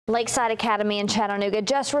Lakeside Academy in Chattanooga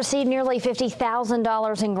just received nearly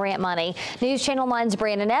 $50,000 in grant money. News Channel 9's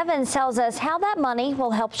Brandon Evans tells us how that money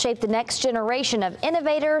will help shape the next generation of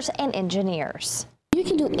innovators and engineers. You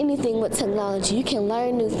can do anything with technology. You can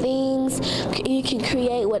learn new things. You can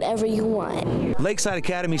create whatever you want. Lakeside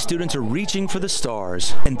Academy students are reaching for the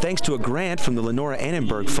stars. And thanks to a grant from the Lenora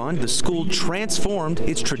Annenberg Fund, the school transformed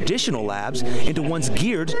its traditional labs into ones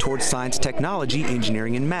geared towards science, technology,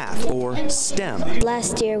 engineering, and math, or STEM.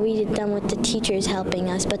 Last year we did them with the teachers helping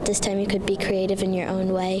us, but this time you could be creative in your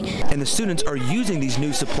own way. And the students are using these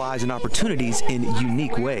new supplies and opportunities in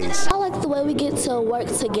unique ways. I like the way we get to work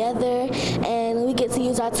together and we get to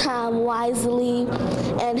use our time wisely,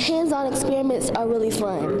 and hands-on experiments are really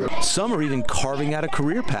fun. Some are even carving out a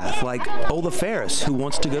career path, like Ola Ferris, who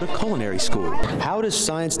wants to go to culinary school. How does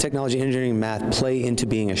science, technology, engineering, math play into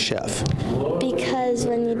being a chef? Because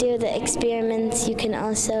when you do the experiments, you can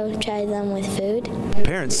also try them with food.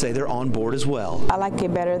 Parents say they're on board as well. I like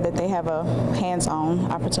it better that they have a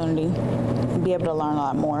hands-on opportunity and be able to learn a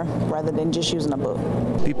lot more rather than just using a book.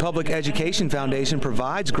 The Public Education Foundation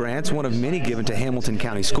provides grants, one of many given to Hamilton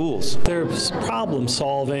County schools. There's problem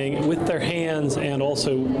solving with their hands and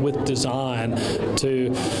also with design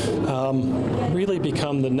to really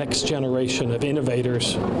become the next generation of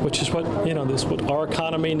innovators, which is what, this is what our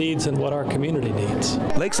economy needs and what our community needs.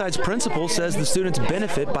 Lakeside's principal says the students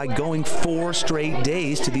benefit by going 4 straight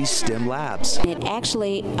days to these STEM labs. It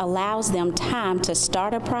actually allows them time to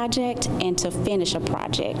start a project and to finish a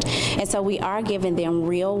project. And so we are giving them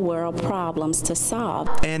real-world problems to solve.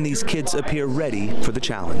 And these kids appear ready for the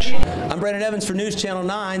challenge. I'm Brandon Evans for News Channel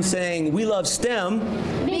 9 saying we love STEM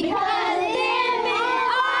because STEM is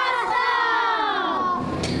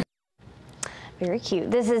awesome! Very cute.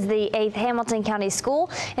 This is the 8th Hamilton County school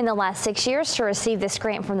in the last 6 years to receive this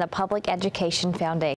grant from the Public Education Foundation.